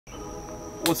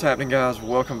What's happening, guys?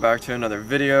 Welcome back to another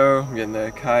video. I'm getting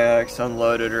the kayaks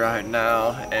unloaded right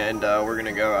now, and we're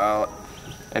gonna go out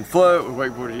and float. We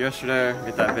wakeboarded yesterday.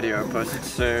 Get that video posted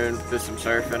soon. Did some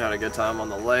surfing, had a good time on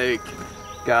the lake.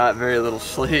 Got very little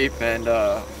sleep, and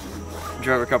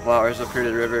drove a couple hours up here to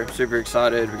the river. Super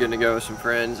excited. We're getting to go with some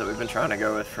friends that we've been trying to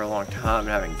go with for a long time and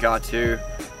haven't got to.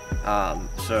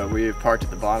 So we've parked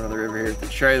at the bottom of the river here at the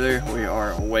trailer. We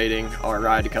are awaiting our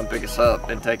ride to come pick us up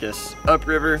and take us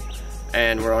upriver,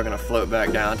 and we're all gonna float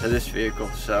back down to this vehicle.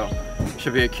 So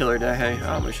should be a killer day.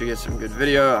 We should get some good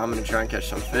video. I'm gonna try and catch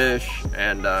some fish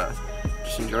and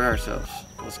just enjoy ourselves.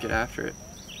 Let's get after it.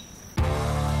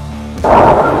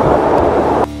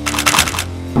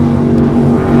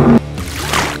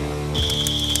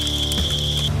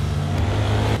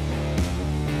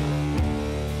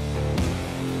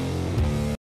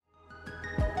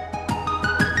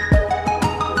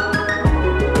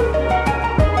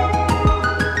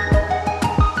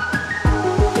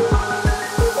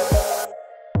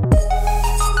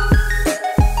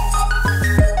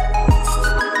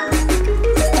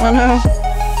 I know.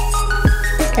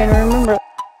 Can't remember.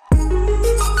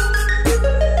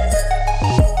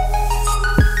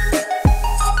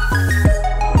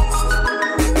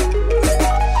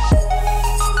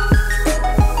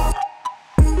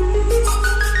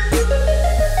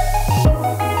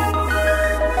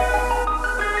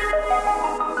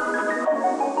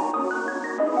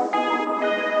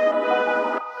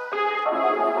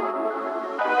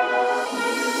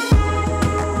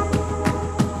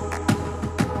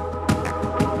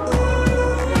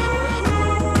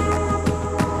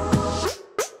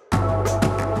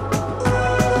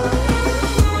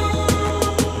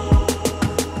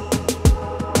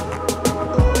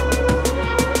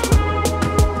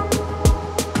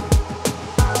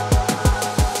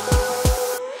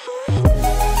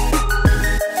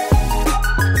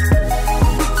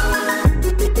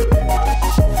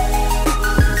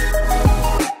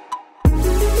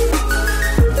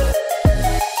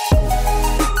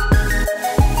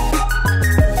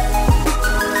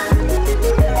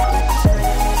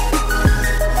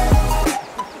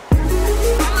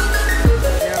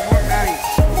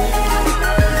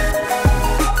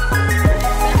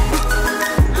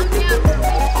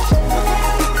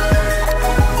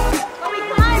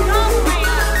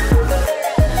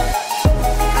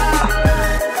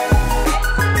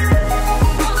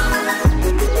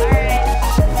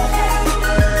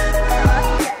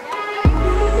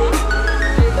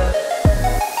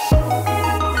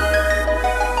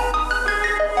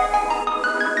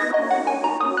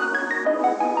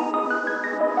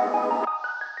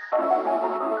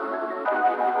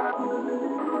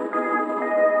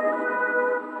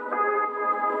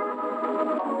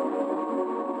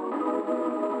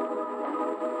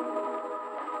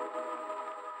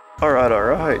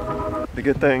 Alright. The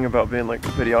good thing about being like a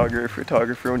videographer,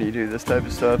 photographer, when you do this type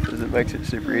of stuff is it makes it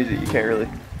super easy. You can't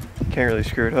really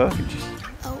screw it up. You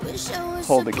just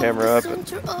hold the camera up and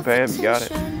bam, you got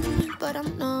it. But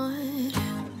I'm not.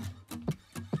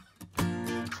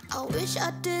 I wish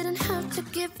I didn't have to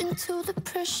give into the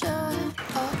pressure.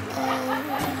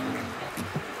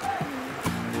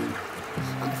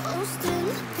 I'm posting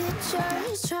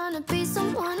pictures, trying to be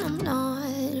someone I'm not.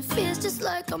 It feels just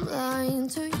like I'm lying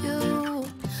to you.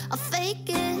 I fake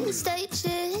it, stage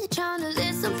it, trying to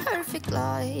live some perfect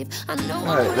life. I know.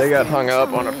 Alright, they got hung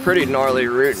up on a pretty gnarly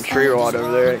root and tree rod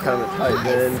over there. It kind of tight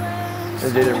in.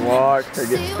 They either walk or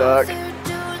get stuck.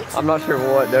 I'm not sure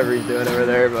what Devery's doing over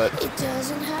there, but it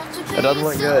doesn't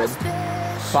look good.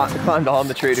 Climbed on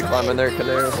the tree to climb in their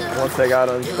canoe once they got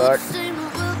unstuck.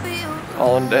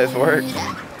 All in a day's work.